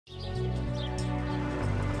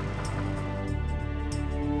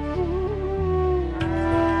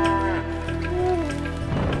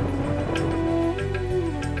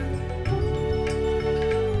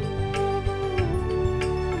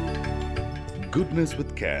Goodness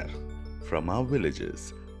with care from our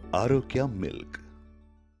villages. Arokya Milk.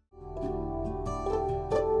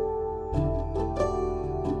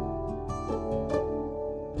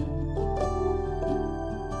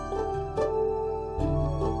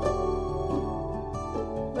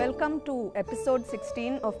 Welcome to episode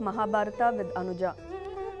 16 of Mahabharata with Anuja.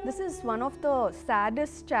 This is one of the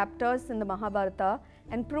saddest chapters in the Mahabharata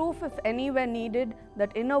and proof, if any were needed,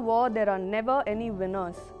 that in a war there are never any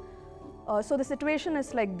winners. So the situation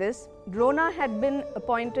is like this. Drona had been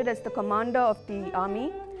appointed as the commander of the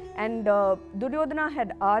army, and Duryodhana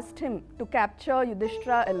had asked him to capture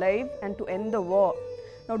Yudhishtra alive and to end the war.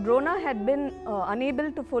 Now Drona had been unable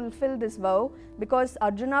to fulfill this vow because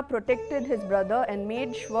Arjuna protected his brother and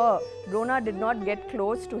made sure Drona did not get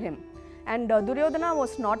close to him. And Duryodhana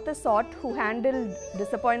was not the sort who handled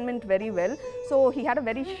disappointment very well, so he had a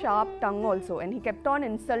very sharp tongue also, and he kept on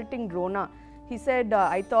insulting Drona. He said,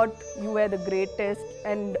 I thought you were the greatest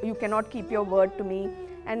and you cannot keep your word to me.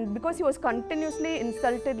 And because he was continuously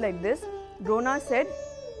insulted like this, Drona said,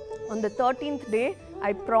 on the 13th day,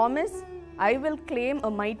 I promise I will claim a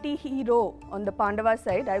mighty hero on the Pandava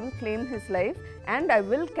side. I will claim his life and I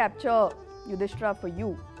will capture Yudhishtra for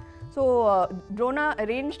you. So Drona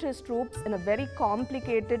arranged his troops in a very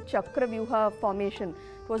complicated Chakravyuha formation.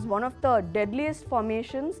 It was one of the deadliest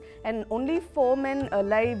formations, and only 4 men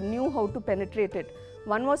alive knew how to penetrate it.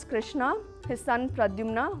 One was Krishna, his son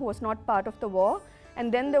Pradyumna, who was not part of the war, and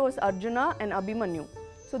then there was Arjuna and Abhimanyu.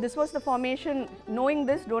 So this was the formation. Knowing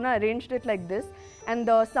this, Drona arranged it like this. And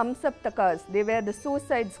the Samsaptakas, they were the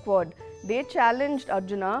suicide squad. They challenged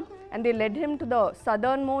Arjuna and they led him to the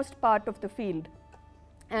southernmost part of the field.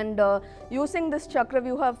 And using this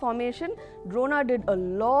Chakravyuha formation, Drona did a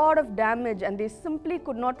lot of damage and they simply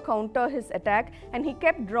could not counter his attack, and he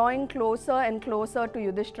kept drawing closer and closer to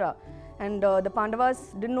Yudhishtra. And the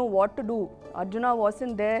Pandavas didn't know what to do. Arjuna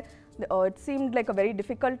wasn't there. It seemed like a very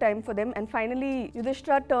difficult time for them, and finally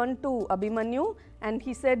Yudhishtra turned to Abhimanyu and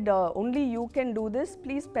he said, only you can do this,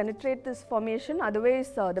 please penetrate this formation,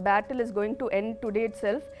 otherwise the battle is going to end today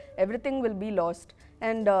itself, everything will be lost.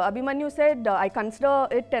 And Abhimanyu said, I consider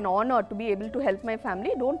it an honor to be able to help my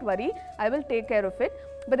family, don't worry, I will take care of it.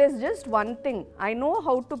 But there's just one thing, I know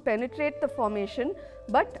how to penetrate the formation,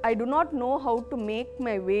 but I do not know how to make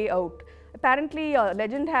my way out. Apparently,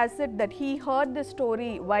 legend has it that he heard this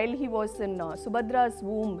story while he was in Subhadra's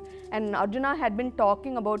womb, and Arjuna had been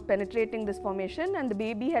talking about penetrating this formation and the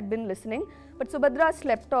baby had been listening, but Subhadra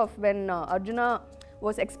slept off when Arjuna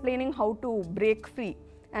was explaining how to break free,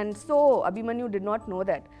 and so Abhimanyu did not know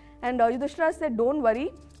that. And Yudhishthira said, don't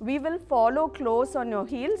worry, we will follow close on your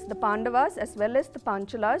heels, the Pandavas as well as the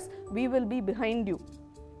Panchalas, we will be behind you.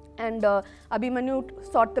 And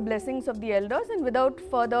Abhimanyu sought the blessings of the elders, and without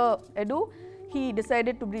further ado, he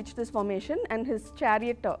decided to breach this formation. And his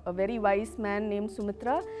charioteer, a very wise man named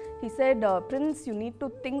Sumitra, he said, Prince, you need to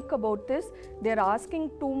think about this. They are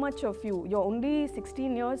asking too much of you. You're only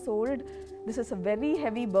 16 years old. This is a very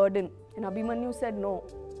heavy burden. And Abhimanyu said, no,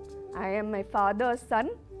 I am my father's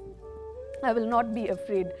son. I will not be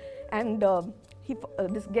afraid. And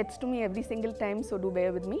this gets to me every single time, so do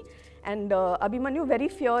bear with me. And Abhimanyu very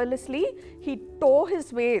fearlessly, he tore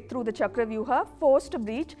his way through the Chakravyuha, forced a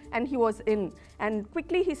breach, and he was in. And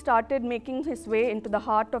quickly he started making his way into the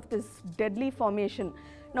heart of this deadly formation.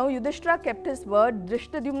 Now Yudhishthira kept his word.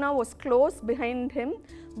 Drishtadyumna was close behind him,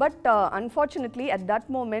 but unfortunately at that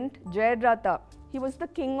moment, Adhiratha, he was the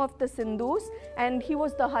king of the Sindhus and he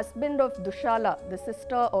was the husband of Dushala, the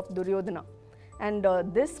sister of Duryodhana. And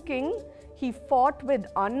this king, he fought with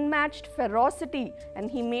unmatched ferocity and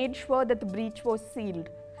he made sure that the breach was sealed.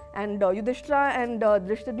 And Yudhishthira and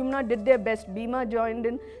Drishtadyumna did their best. Bhima joined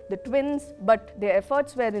in, the twins, but their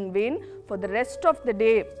efforts were in vain. For the rest of the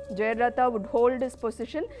day, Adhiratha would hold his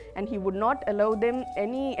position and he would not allow them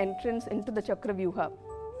any entrance into the Chakravyuha.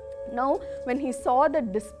 Now, when he saw the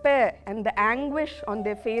despair and the anguish on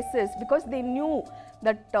their faces, because they knew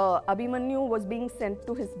that Abhimanyu was being sent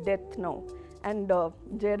to his death now, and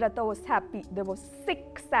Adhiratha was happy. There was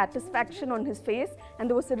sick satisfaction on his face, and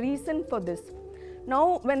there was a reason for this.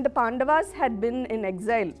 Now, when the Pandavas had been in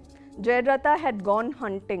exile, Adhiratha had gone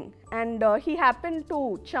hunting, and he happened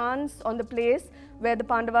to chance on the place where the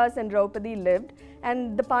Pandavas and Draupadi lived,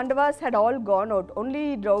 and the Pandavas had all gone out.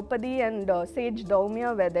 Only Draupadi and sage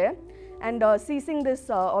Daumya were there, and seizing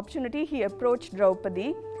this opportunity, he approached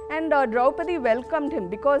Draupadi, and Draupadi welcomed him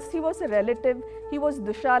because he was a relative. He was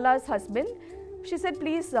Dushala's husband. She said,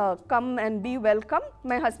 please come and be welcome.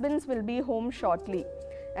 My husbands will be home shortly.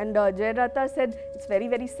 And Adhiratha said, it's very,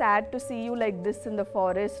 very sad to see you like this in the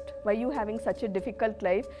forest. Why are you having such a difficult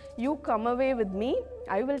life? You come away with me,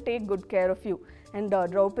 I will take good care of you. And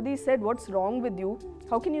Draupadi said, what's wrong with you?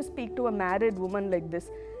 How can you speak to a married woman like this?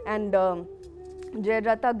 And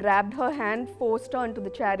Adhiratha grabbed her hand, forced her into the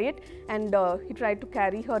chariot, and he tried to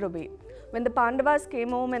carry her away. When the Pandavas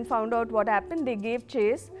came home and found out what happened, they gave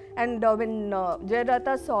chase. And when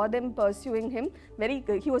Adhiratha saw them pursuing him,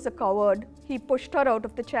 he was a coward. He pushed her out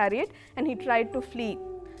of the chariot and he tried to flee.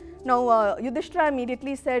 Now Yudhishtra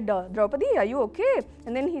immediately said, Draupadi, are you okay?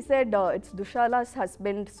 And then he said, it's Dushala's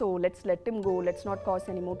husband, so let's let him go, let's not cause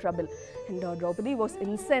any more trouble. And Draupadi was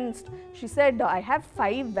incensed. She said, I have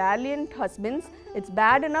 5 valiant husbands. It's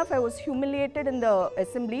bad enough I was humiliated in the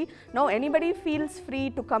assembly. Now anybody feels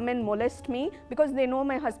free to come and molest me because they know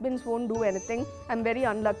my husbands won't do anything. I'm very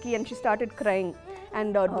unlucky. And she started crying.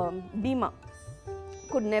 And Bhima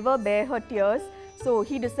could never bear her tears. So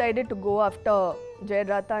he decided to go after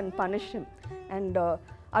Adhiratha and punish him. And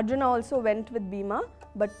Arjuna also went with Bhima,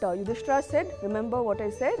 but Yudhishthira said, remember what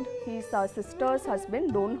I said, he's our sister's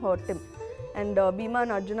husband, don't hurt him. And Bhima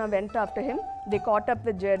and Arjuna went after him. They caught up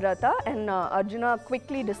with Adhiratha and Arjuna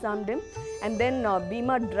quickly disarmed him. And then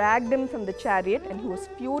Bhima dragged him from the chariot and he was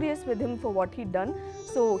furious with him for what he'd done.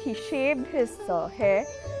 So he shaved his hair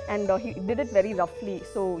and he did it very roughly.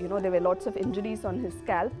 So, you know, there were lots of injuries on his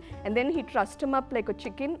scalp. And then he trussed him up like a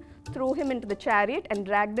chicken, threw him into the chariot and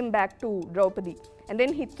dragged him back to Draupadi. And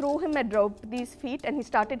then he threw him at Draupadi's feet and he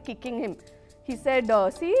started kicking him. He said,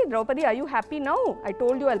 see, Draupadi, are you happy now? I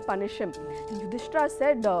told you I'll punish him. And Yudhishthira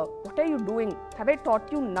said, what are you doing? Have I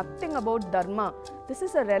taught you nothing about dharma? This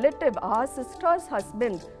is a relative, our sister's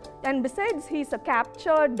husband. And besides, he's a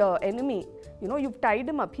captured enemy. You know, you've tied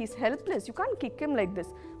him up. He's helpless. You can't kick him like this.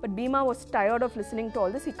 But Bhima was tired of listening to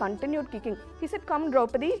all this. He continued kicking. He said, come,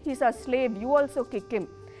 Draupadi, he's our slave. You also kick him.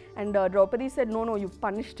 And Draupadi said, no, no, you've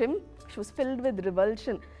punished him. She was filled with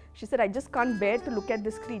revulsion. She said, I just can't bear to look at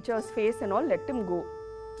this creature's face and all, let him go.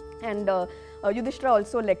 And Yudhishthira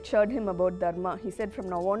also lectured him about dharma. He said, from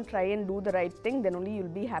now on, try and do the right thing, then only you'll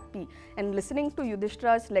be happy. And listening to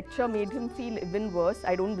Yudhishthira's lecture made him feel even worse.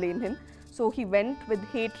 I don't blame him. So he went with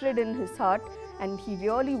hatred in his heart and he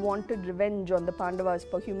really wanted revenge on the Pandavas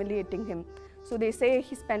for humiliating him. So they say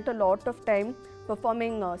he spent a lot of time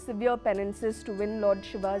performing severe penances to win Lord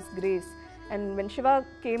Shiva's grace. And when Shiva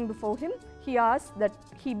came before him, he asked that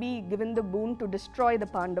he be given the boon to destroy the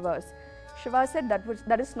Pandavas. Shiva said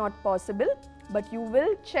that is not possible, but you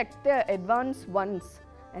will check their advance once,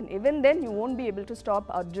 and even then you won't be able to stop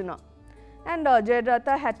Arjuna. And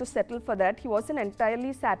Adhiratha had to settle for that. He wasn't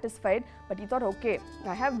entirely satisfied, but he thought, okay,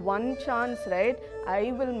 I have one chance, right?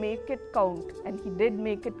 I will make it count. And he did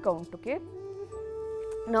make it count, okay?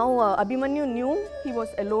 Now Abhimanyu knew he was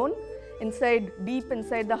alone, deep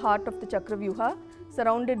inside the heart of the Chakravyuha,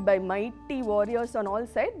 surrounded by mighty warriors on all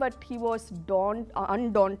sides, but he was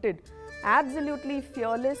undaunted, absolutely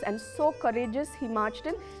fearless and so courageous. He marched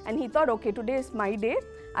in and he thought, okay, today is my day.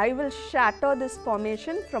 I will shatter this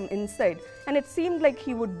formation from inside. And it seemed like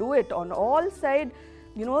he would do it on all sides.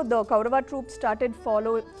 You know, the Kaurava troops started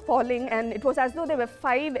falling, and it was as though there were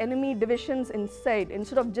 5 enemy divisions inside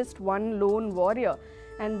instead of just one lone warrior.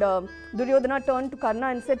 And Duryodhana turned to Karna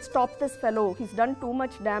and said, stop this fellow, he's done too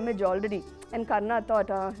much damage already. And Karna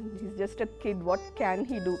thought, he's just a kid, what can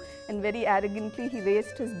he do? And very arrogantly he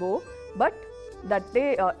raised his bow. But that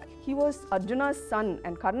day he was Arjuna's son,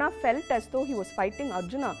 and Karna felt as though he was fighting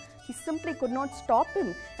Arjuna. He simply could not stop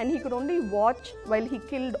him, and he could only watch while he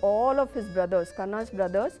killed all of his brothers, Karna's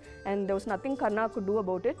brothers, and there was nothing Karna could do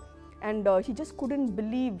about it. And he just couldn't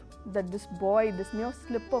believe that this boy, this mere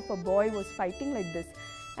slip of a boy, was fighting like this.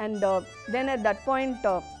 And then at that point,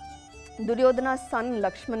 Duryodhana's son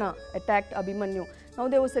Lakshmana attacked Abhimanyu. Now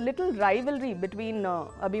there was a little rivalry between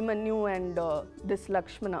Abhimanyu and this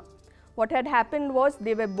Lakshmana. What had happened was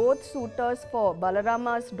they were both suitors for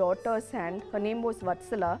Balarama's daughter's hand. Her name was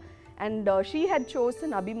Vatsala, and she had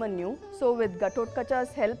chosen Abhimanyu. So with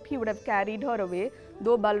Ghatotkacha's help, he would have carried her away,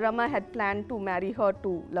 though Balarama had planned to marry her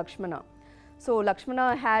to Lakshmana. So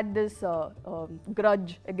Lakshmana had this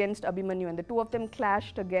grudge against Abhimanyu, and the two of them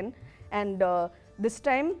clashed again. And this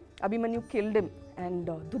time Abhimanyu killed him, and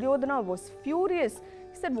Duryodhana was furious.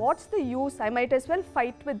 He said, what's the use? I might as well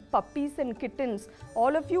fight with puppies and kittens.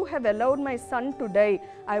 All of you have allowed my son to die.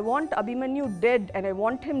 I want Abhimanyu dead, and I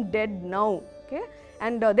want him dead now. Okay?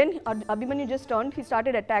 And then Abhimanyu just turned, he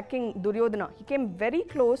started attacking Duryodhana. He came very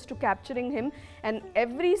close to capturing him, and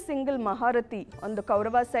every single Maharathi on the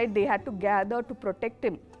Kaurava side, they had to gather to protect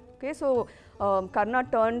him. Okay, so Karna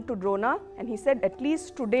turned to Drona and he said, at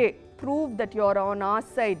least today, prove that you are on our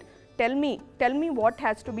side. tell me what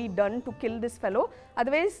has to be done to kill this fellow,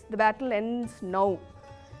 otherwise the battle ends now.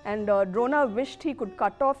 And Drona wished he could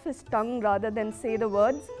cut off his tongue rather than say the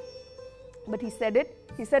words, but he said it.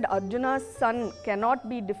 He said, Arjuna's son cannot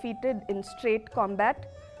be defeated in straight combat.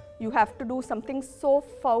 You have to do something so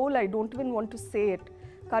foul, I don't even want to say it.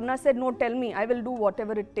 Karna said, no, tell me, I will do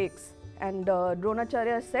whatever it takes. And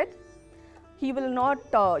Dronacharya said, he will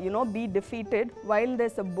not, be defeated while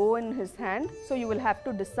there's a bow in his hand. So you will have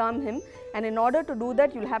to disarm him. And in order to do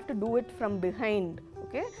that, you'll have to do it from behind.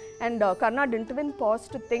 Okay? And Karna didn't even pause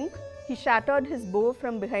to think. He shattered his bow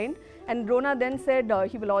from behind. And Drona then said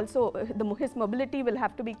he will also, his mobility will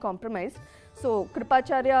have to be compromised. So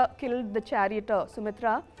Kripacharya killed the charioteer,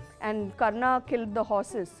 Sumitra, and Karna killed the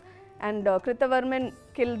horses. And Kritavarman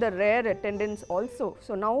killed the rare attendants also.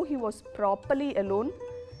 So now he was properly alone,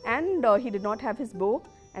 and he did not have his bow,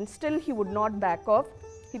 and still he would not back off.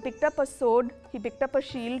 He picked up a sword, he picked up a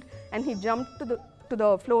shield, and he jumped to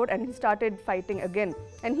the floor and he started fighting again.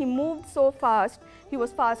 And he moved so fast, he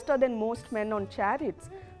was faster than most men on chariots.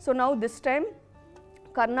 So now this time,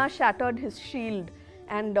 Karna shattered his shield,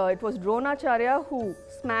 and it was Dronacharya who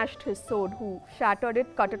smashed his sword, who shattered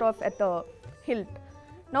it, cut it off at the hilt.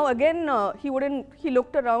 Now again, he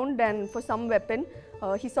looked around, and for some weapon,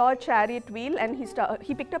 he saw a chariot wheel, and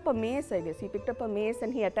he picked up a mace, I guess. He picked up a mace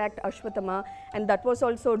and he attacked Ashwatthama, and that was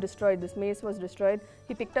also destroyed. This mace was destroyed.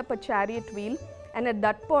 He picked up a chariot wheel, and at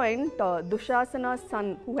that point, Dushasana's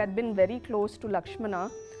son, who had been very close to Lakshmana,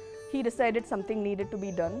 he decided something needed to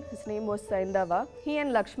be done. His name was Sahadeva. He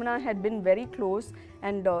and Lakshmana had been very close,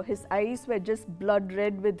 and his eyes were just blood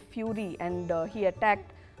red with fury, and he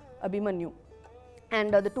attacked Abhimanyu.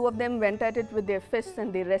 And the two of them went at it with their fists,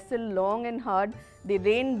 and they wrestled long and hard. They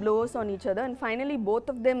rained blows on each other, and finally both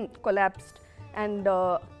of them collapsed. And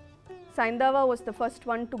Sahadeva was the first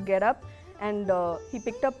one to get up, and he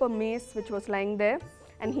picked up a mace which was lying there,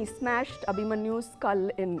 and he smashed Abhimanyu's skull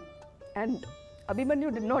in. And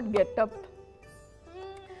Abhimanyu did not get up.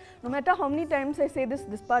 No matter how many times I say this,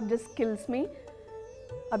 this part just kills me.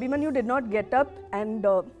 Abhimanyu did not get up, and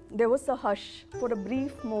there was a hush for a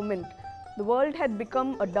brief moment. The world had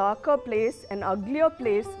become a darker place, an uglier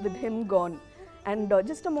place with him gone. And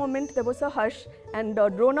just a moment, there was a hush, and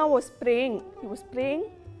Drona was praying. He was praying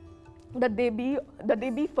that they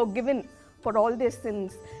be forgiven for all their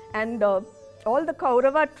sins. And all the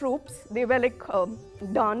Kaurava troops, they were like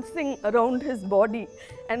dancing around his body.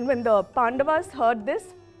 And when the Pandavas heard this,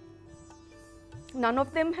 none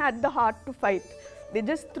of them had the heart to fight. They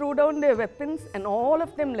just threw down their weapons, and all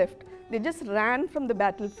of them left. They just ran from the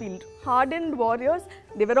battlefield. Hardened warriors,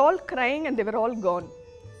 they were all crying and they were all gone.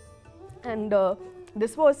 And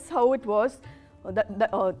this was how it was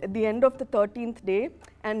at the end of the 13th day.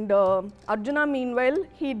 And Arjuna, meanwhile,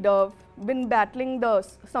 he'd been battling the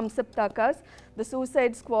Samsaptakas, the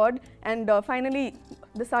suicide squad, and finally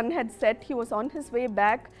the sun had set. He was on his way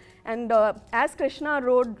back, and as Krishna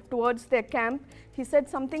rode towards their camp, he said,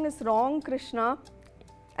 something is wrong, Krishna.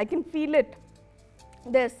 I can feel it.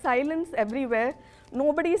 There's silence everywhere.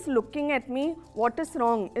 Nobody is looking at me. What is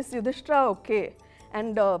wrong? Is Yudhishtra okay?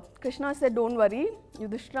 And Krishna said, don't worry,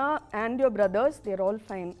 Yudhishtra and your brothers, they're all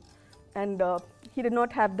fine. And he did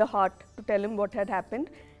not have the heart to tell him what had happened.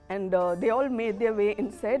 And they all made their way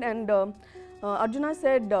inside. And Arjuna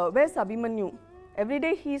said, where's Abhimanyu? Every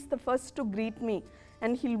day he's the first to greet me,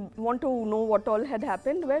 and he'll want to know what all had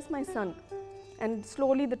happened. Where's my son? And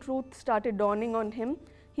slowly the truth started dawning on him.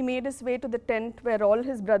 He made his way to the tent where all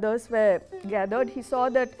his brothers were gathered. He saw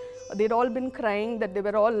that they'd all been crying, that they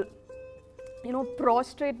were all,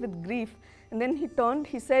 prostrate with grief. And then he turned,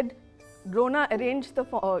 he said, Drona arranged the,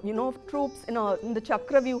 troops in the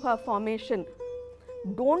Chakravyuha formation.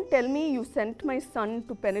 Don't tell me you sent my son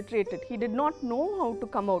to penetrate it. He did not know how to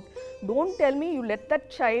come out. Don't tell me you let that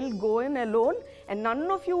child go in alone and none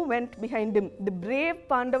of you went behind him. The brave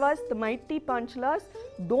Pandavas, the mighty Panchalas,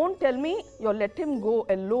 don't tell me you let him go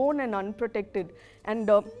alone and unprotected. And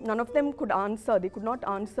none of them could answer. They could not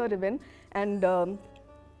answer even. And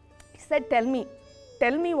he said, tell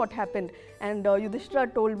me what happened. And Yudhishthira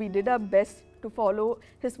told, we did our best to follow.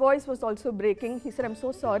 His voice was also breaking. He said, I'm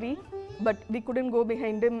so sorry, but we couldn't go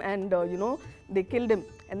behind him, and they killed him.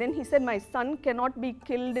 And then he said, my son cannot be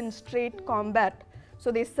killed in straight combat.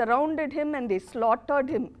 So they surrounded him and they slaughtered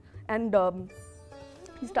him. And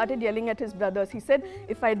he started yelling at his brothers. He said,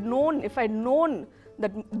 if I'd known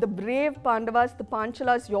that the brave Pandavas, the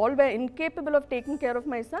Panchalas, you all were incapable of taking care of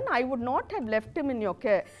my son, I would not have left him in your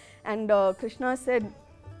care. And Krishna said,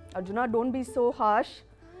 Arjuna, don't be so harsh.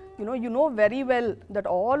 You know very well that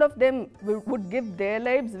all of them would give their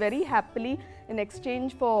lives very happily in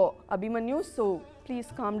exchange for Abhimanyu, so please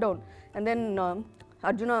calm down. And then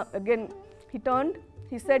Arjuna again, he turned,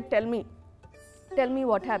 he said, tell me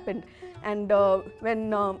what happened. And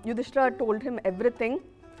when Yudhishthira told him everything,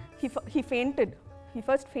 he fainted. He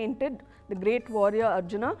first fainted, the great warrior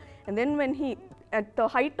Arjuna, and then when he, at the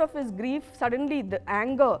height of his grief, suddenly the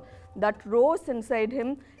anger that rose inside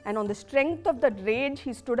him, and on the strength of that rage,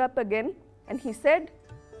 he stood up again and he said,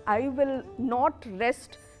 I will not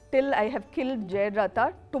rest till I have killed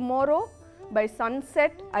Adhiratha. Tomorrow by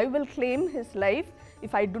sunset, I will claim his life.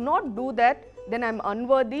 If I do not do that, then I am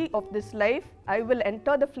unworthy of this life. I will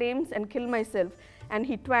enter the flames and kill myself. And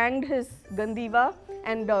he twanged his Gandiva,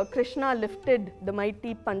 and Krishna lifted the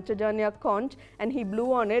mighty Panchajanya conch and he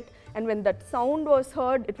blew on it, and when that sound was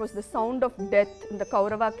heard, it was the sound of death in the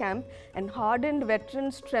Kaurava camp, and hardened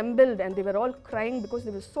veterans trembled and they were all crying because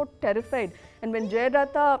they were so terrified. And when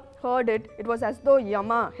Adhiratha heard it, it was as though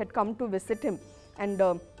Yama had come to visit him, and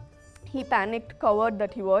he panicked, coward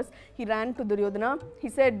that he was. He ran to Duryodhana. He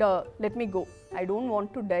said, let me go. I don't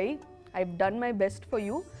want to die. I've done my best for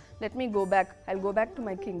you. Let me go back. I'll go back to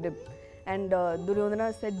my kingdom. And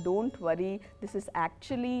Duryodhana said, don't worry, this is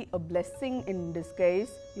actually a blessing in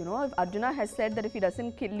disguise. You know, if Arjuna has said that if he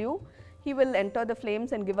doesn't kill you, he will enter the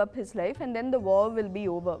flames and give up his life, and then the war will be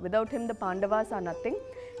over. Without him, the Pandavas are nothing.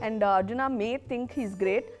 And Arjuna may think he's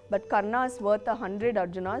great, but Karna is worth 100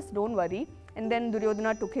 Arjunas, don't worry. And then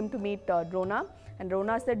Duryodhana took him to meet Drona, and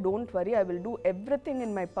Drona said, don't worry, I will do everything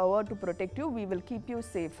in my power to protect you, we will keep you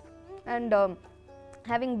safe. And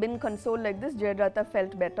having been consoled like this, Adhiratha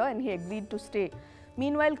felt better and he agreed to stay.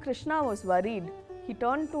 Meanwhile, Krishna was worried. He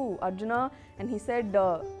turned to Arjuna and he said,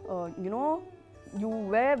 you know, you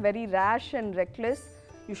were very rash and reckless.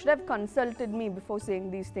 You should have consulted me before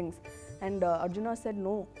saying these things. And Arjuna said,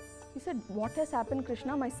 no. He said, what has happened,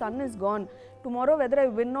 Krishna? My son is gone. Tomorrow, whether I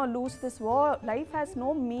win or lose this war, life has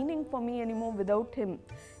no meaning for me anymore without him.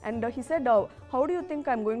 And he said, how do you think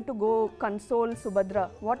I'm going to go console Subhadra?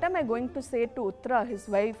 What am I going to say to Uttara, his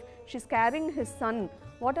wife? She's carrying his son.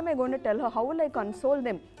 What am I going to tell her? How will I console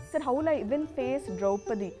them? He said, how will I even face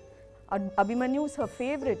Draupadi? Abhimanyu is her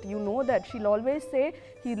favorite, you know that. She'll always say,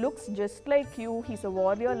 he looks just like you, he's a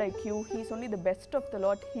warrior like you, he's only the best of the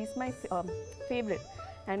lot, he's my favorite.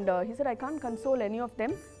 And he said, I can't console any of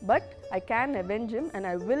them, but I can avenge him and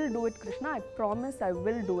I will do it, Krishna, I promise I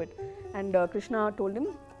will do it. And Krishna told him,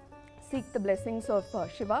 seek the blessings of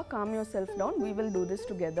Shiva, calm yourself down, we will do this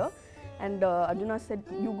together. And Arjuna said,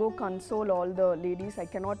 you go console all the ladies, I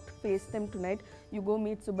cannot face them tonight. You go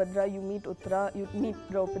meet Subhadra, you meet Uttara, you meet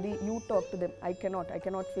Draupadi, you talk to them. I cannot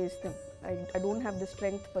face them. I don't have the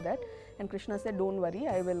strength for that. And Krishna said, don't worry,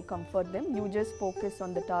 I will comfort them. You just focus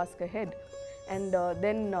on the task ahead. And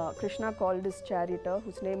then Krishna called his charioteer,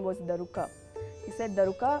 whose name was Daruka. He said,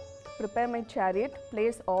 Daruka, prepare my chariot,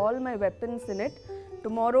 place all my weapons in it.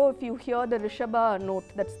 Tomorrow, if you hear the Rishabha note,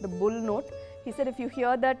 that's the bull note, he said, if you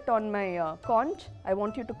hear that on my conch, I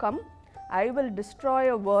want you to come. I will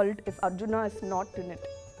destroy a world if Arjuna is not in it.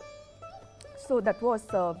 So that was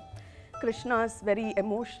Krishna's very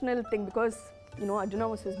emotional thing, because you know Arjuna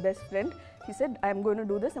was his best friend. He said, I am going to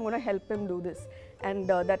do this, I am going to help him do this. And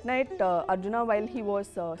that night, Arjuna, while he was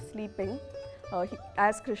sleeping,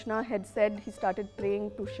 as Krishna had said, he started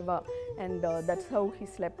praying to Shiva, and that's how he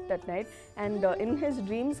slept that night. And in his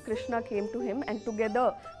dreams, Krishna came to him, and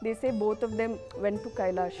together, they say both of them went to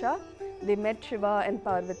Kailasha. They met Shiva and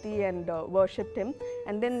Parvati and worshipped him.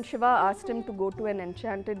 And then Shiva asked him to go to an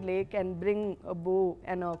enchanted lake and bring a bow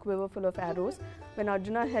and a quiver full of arrows. When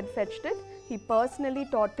Arjuna had fetched it, he personally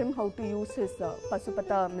taught him how to use his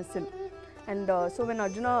Pasupata missile. And so when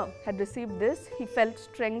Arjuna had received this, he felt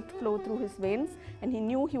strength flow through his veins and he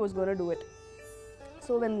knew he was going to do it.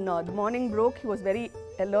 So when the morning broke, he was very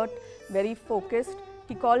alert, very focused.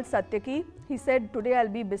 He called Satyaki. He said, today I'll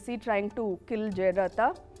be busy trying to kill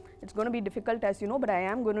Adhiratha. It's going to be difficult, as you know, but I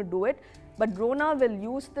am going to do it. But Drona will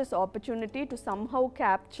use this opportunity to somehow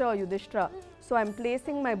capture Yudhishtra. So I'm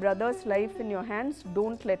placing my brother's life in your hands.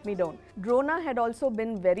 Don't let me down. Drona had also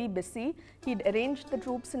been very busy. He'd arranged the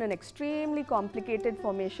troops in an extremely complicated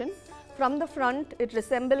formation. From the front, it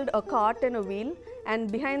resembled a cart and a wheel.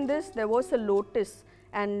 And behind this, there was a lotus.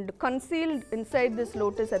 And concealed inside this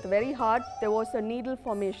lotus at the very heart, there was a needle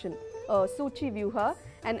formation, a Chakravyuha.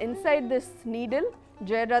 And inside this needle,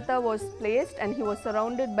 Adhiratha was placed and he was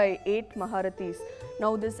surrounded by 8 Maharathis.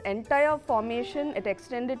 Now this entire formation, it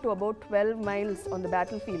extended to about 12 miles on the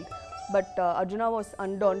battlefield. but Arjuna was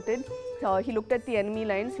undaunted. He looked at the enemy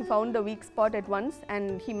lines, he found the weak spot at once,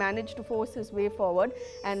 and he managed to force his way forward,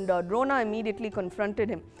 and Drona immediately confronted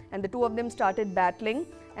him, and the two of them started battling,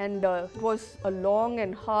 and it was a long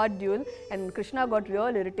and hard duel, and Krishna got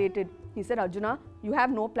real irritated. He said, Arjuna, you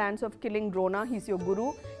have no plans of killing Drona, he's your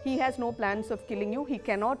guru, he has no plans of killing you, he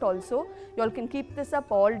cannot also, you all can keep this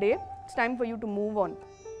up all day, it's time for you to move on.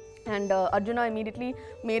 And Arjuna immediately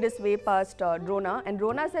made his way past Drona, and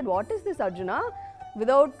Drona said, what is this, Arjuna?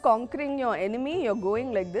 Without conquering your enemy, you're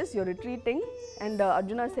going like this, you're retreating. And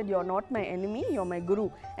Arjuna said, you're not my enemy, you're my guru.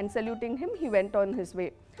 And saluting him, he went on his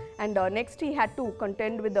way. And next he had to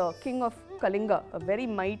contend with the king of Kalinga, a very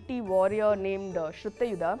mighty warrior named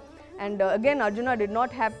Shrutyayudha. And again, Arjuna did not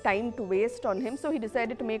have time to waste on him, so he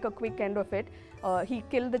decided to make a quick end of it. He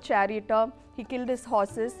killed the charioteer, he killed his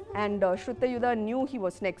horses, and Shrutyayudha knew he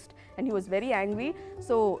was next, and he was very angry.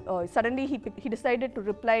 So suddenly he decided to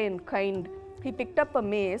reply in kind. He picked up a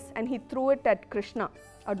mace and he threw it at Krishna,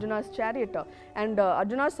 Arjuna's charioteer. And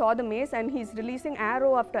Arjuna saw the mace and he's releasing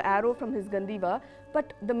arrow after arrow from his Gandiva,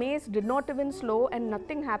 but the mace did not even slow and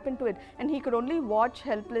nothing happened to it. And he could only watch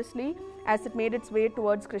helplessly as it made its way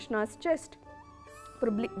towards Krishna's chest.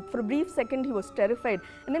 For a brief second he was terrified,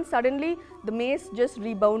 and then suddenly the mace just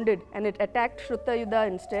rebounded and it attacked Shrutyayudha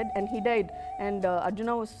instead, and he died. And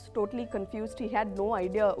Arjuna was totally confused, he had no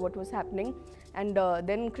idea what was happening. And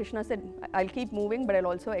then Krishna said, I'll keep moving but I'll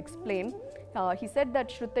also explain. He said that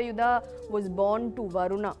Shrutyayudha was born to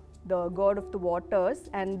Varuna, the god of the waters,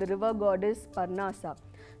 and the river goddess Parnasa.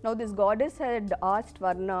 Now this goddess had asked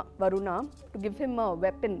Varuna to give him a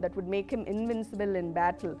weapon that would make him invincible in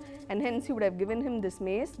battle, and hence he would have given him this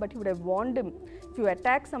mace, but he would have warned him, if you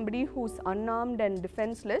attack somebody who's unarmed and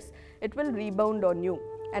defenseless, it will rebound on you.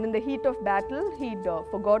 And in the heat of battle, he'd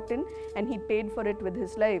forgotten and he paid for it with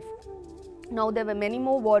his life. Now there were many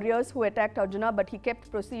more warriors who attacked Arjuna, but he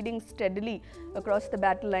kept proceeding steadily across the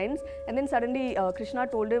battle lines. And then suddenly Krishna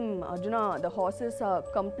told him, Arjuna, the horses are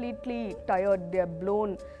completely tired, they are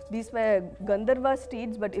blown. These were Gandharva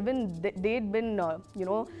steeds, but even they'd been,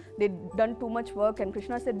 they'd done too much work, and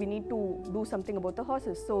Krishna said, we need to do something about the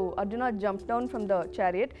horses. So Arjuna jumped down from the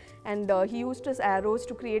chariot and he used his arrows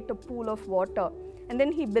to create a pool of water. And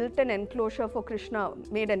then he built an enclosure for Krishna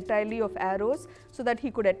made entirely of arrows so that he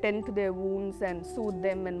could attend to their wounds and soothe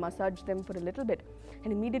them and massage them for a little bit.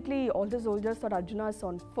 And immediately all the soldiers thought, Arjuna is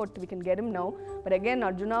on foot, we can get him now. But again,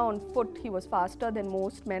 Arjuna on foot, he was faster than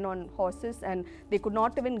most men on horses, and they could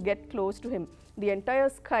not even get close to him. The entire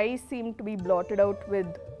sky seemed to be blotted out with,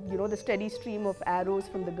 the steady stream of arrows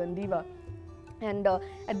from the Gandiva. And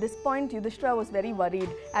at this point, Yudhishtra was very worried.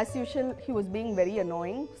 As usual, he was being very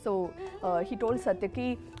annoying. So he told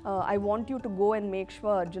Satyaki, I want you to go and make sure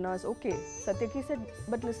Arjuna is okay. Satyaki said,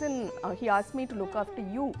 but listen, he asked me to look after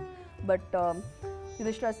you. But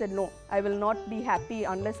Yudhishtra said, no, I will not be happy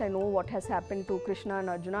unless I know what has happened to Krishna and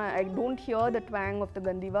Arjuna. I don't hear the twang of the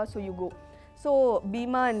Gandiva, so you go. So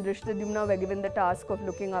Bhima and Drishtadyumna were given the task of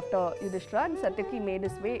looking after Yudhishtra, and Satyaki made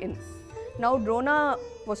his way in. Now Drona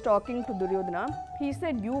was talking to Duryodhana. He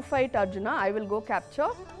said, you fight Arjuna, I will go capture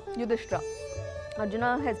Yudhishtra.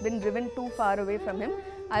 Arjuna has been driven too far away from him,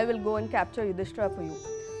 I will go and capture Yudhishtra for you.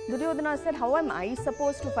 Duryodhana said, how am I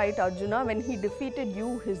supposed to fight Arjuna when he defeated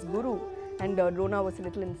you, his guru? And Drona was a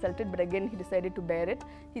little insulted, but again he decided to bear it.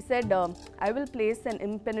 He said, I will place an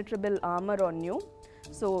impenetrable armor on you,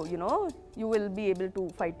 so you will be able to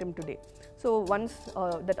fight him today. So once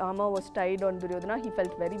that armor was tied on Duryodhana, he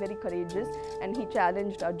felt very, very courageous and he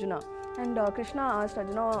challenged Arjuna. And Krishna asked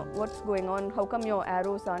Arjuna, what's going on? How come your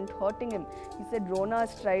arrows aren't hurting him? He said, Drona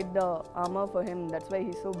has tried the armor for him, that's why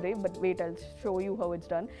he's so brave, but wait, I'll show you how it's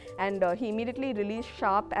done. And he immediately released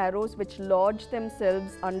sharp arrows which lodged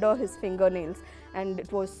themselves under his fingernails. And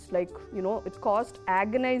it was like, it caused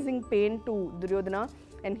agonizing pain to Duryodhana,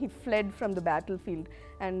 and he fled from the battlefield.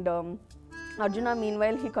 And Arjuna,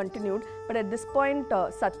 meanwhile, he continued, but at this point,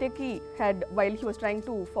 Satyaki had, while he was trying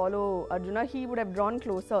to follow Arjuna, he would have drawn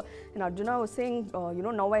closer, and Arjuna was saying,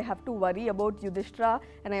 now I have to worry about Yudhishthira,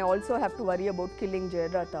 and I also have to worry about killing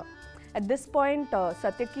Adhiratha. At this point,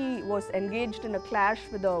 Satyaki was engaged in a clash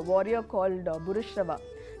with a warrior called Bhurishrawa.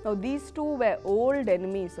 Now these two were old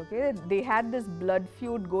enemies, okay? They had this blood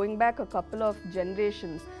feud going back a couple of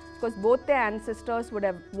generations, because both their ancestors would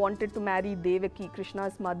have wanted to marry Devaki,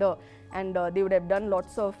 Krishna's mother, and they would have done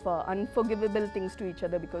lots of unforgivable things to each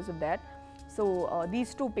other because of that. So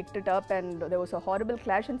these two picked it up, and there was a horrible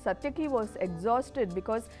clash, and Satyaki was exhausted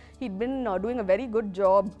because he'd been doing a very good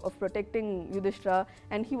job of protecting Yudhishthira,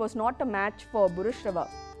 and he was not a match for Bhurishrawa.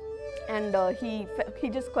 and he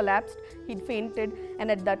just collapsed. He'd fainted,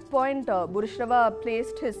 and at that point Bhurashrava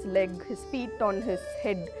placed his feet on his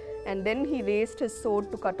head, and then he raised his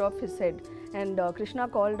sword to cut off his head. And Krishna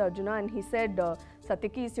called Arjuna and he said,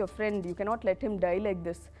 Satyaki is your friend, you cannot let him die like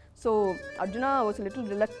this. So Arjuna was a little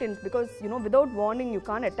reluctant because, without warning you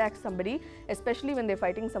can't attack somebody, especially when they're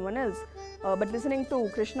fighting someone else. But listening to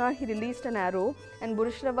Krishna, he released an arrow, and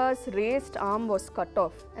Bhurashrava's raised arm was cut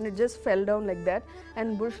off, and it just fell down like that.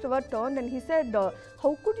 And Bhurashrava turned and he said,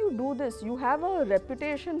 how could you do this? You have a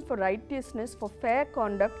reputation for righteousness, for fair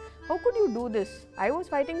conduct. How could you do this? I was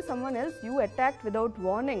fighting someone else, you attacked without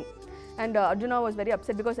warning. And Arjuna was very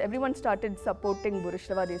upset because everyone started supporting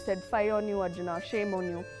Bhurashrava. They said, fie on you, Arjuna, shame on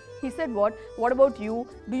you. He said, what about you?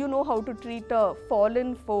 Do you know how to treat a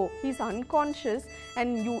fallen foe? He's unconscious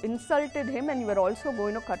and you insulted him, and you were also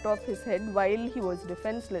going to cut off his head while he was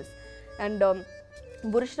defenseless. And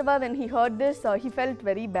Bhurashrava, when he heard this, he felt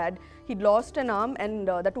very bad. He'd lost an arm, and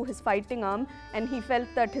that too his fighting arm, and he felt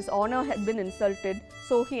that his honor had been insulted.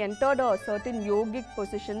 So he entered a certain yogic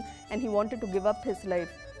position and he wanted to give up his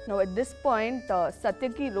life. Now at this point,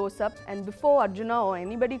 Satyaki rose up, and before Arjuna or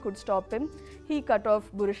anybody could stop him, he cut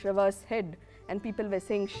off Bhurashrava's head. And people were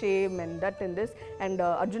saying shame and that and this, and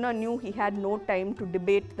Arjuna knew he had no time to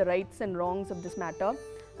debate the rights and wrongs of this matter.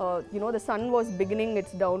 The sun was beginning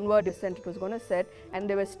its downward descent, it was going to set, and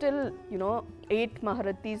there were still, 8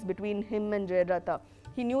 Maharathis between him and Jayadratha.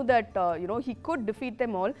 He knew that, he could defeat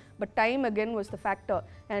them all, but time again was the factor.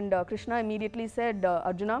 And Krishna immediately said,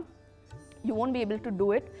 Arjuna, you won't be able to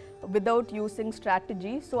do it without using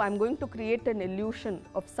strategy. So I'm going to create an illusion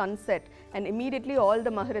of sunset, and immediately all the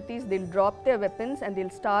Maharathis, they'll drop their weapons and they'll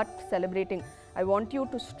start celebrating. I want you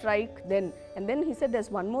to strike then. And then he said, there's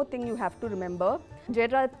one more thing you have to remember.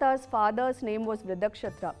 Jayadratha's father's name was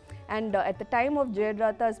Vridakshatra, and at the time of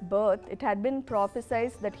Jayadratha's birth, it had been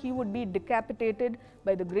prophesied that he would be decapitated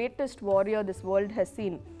by the greatest warrior this world has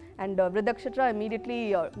seen. And Vridakshatra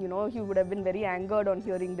immediately, he would have been very angered on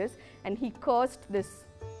hearing this, and he cursed this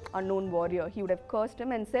unknown warrior. He would have cursed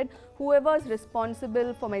him and said, whoever is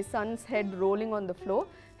responsible for my son's head rolling on the floor,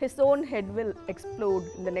 his own head will explode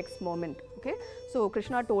in the next moment. Okay, so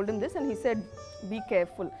Krishna told him this, and he said, be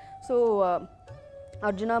careful. So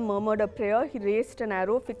Arjuna murmured a prayer, he raised an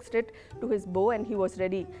arrow, fixed it to his bow, and he was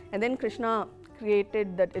ready. And then Krishna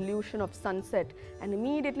created that illusion of sunset, and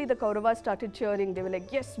immediately the Kauravas started cheering. They were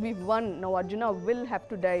like, yes, we've won, now Arjuna will have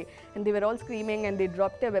to die. And they were all screaming and they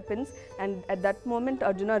dropped their weapons, and at that moment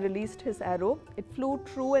Arjuna released his arrow. It flew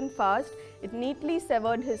true and fast, it neatly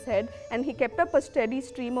severed his head, and he kept up a steady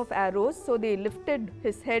stream of arrows, so they lifted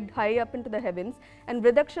his head high up into the heavens. And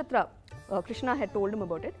Vridakshatra, Krishna had told him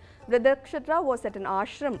about it. Vridakshatra was at an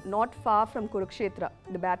ashram not far from Kurukshetra,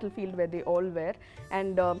 the battlefield where they all were,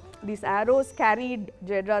 and these arrows carried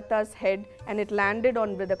Jayadratha's head, and it landed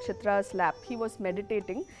on Vridakshtra's lap. He was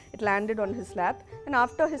meditating, it landed on his lap, and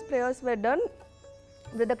after his prayers were done,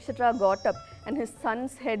 Vridakshatra got up and his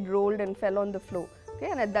son's head rolled and fell on the floor. Okay,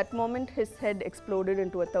 and at that moment his head exploded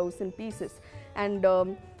into 1,000 pieces, and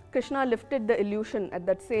Krishna lifted the illusion at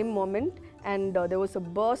that same moment, and there was a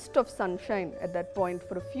burst of sunshine at that point.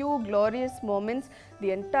 For a few glorious moments,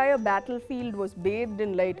 the entire battlefield was bathed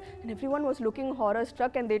in light, and everyone was looking horror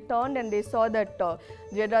struck, and they turned and they saw that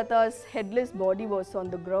Jayadratha's headless body was on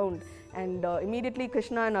the ground. And immediately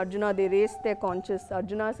Krishna and Arjuna, they raised their conches.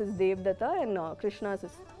 Arjuna's is Devdatta and Krishna's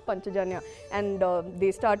is Panchajanya, and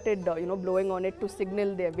they started blowing on it to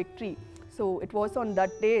signal their victory. So it was on that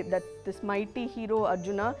day that this mighty hero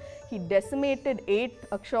Arjuna, he decimated 8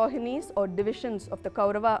 Akshahinis or divisions of the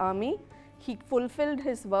Kaurava army. He fulfilled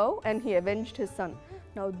his vow and he avenged his son.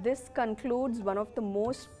 Now this concludes one of the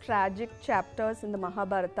most tragic chapters in the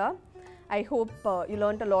Mahabharata. I hope you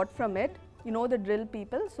learnt a lot from it. You know the drill,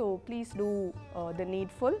 people, so please do the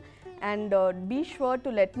needful, and be sure to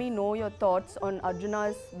let me know your thoughts on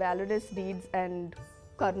Arjuna's valorous deeds and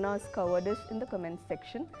Karna's cowardice in the comments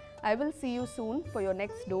section. I will see you soon for your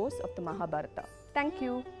next dose of the Mahabharata. Thank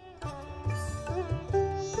you.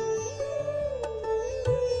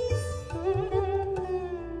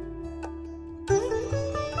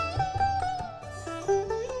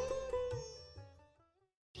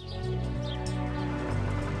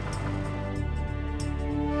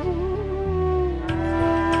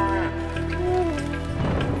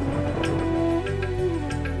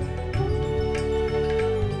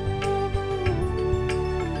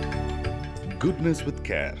 Goodness with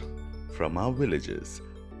care from our villages.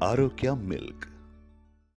 Arokya Milk.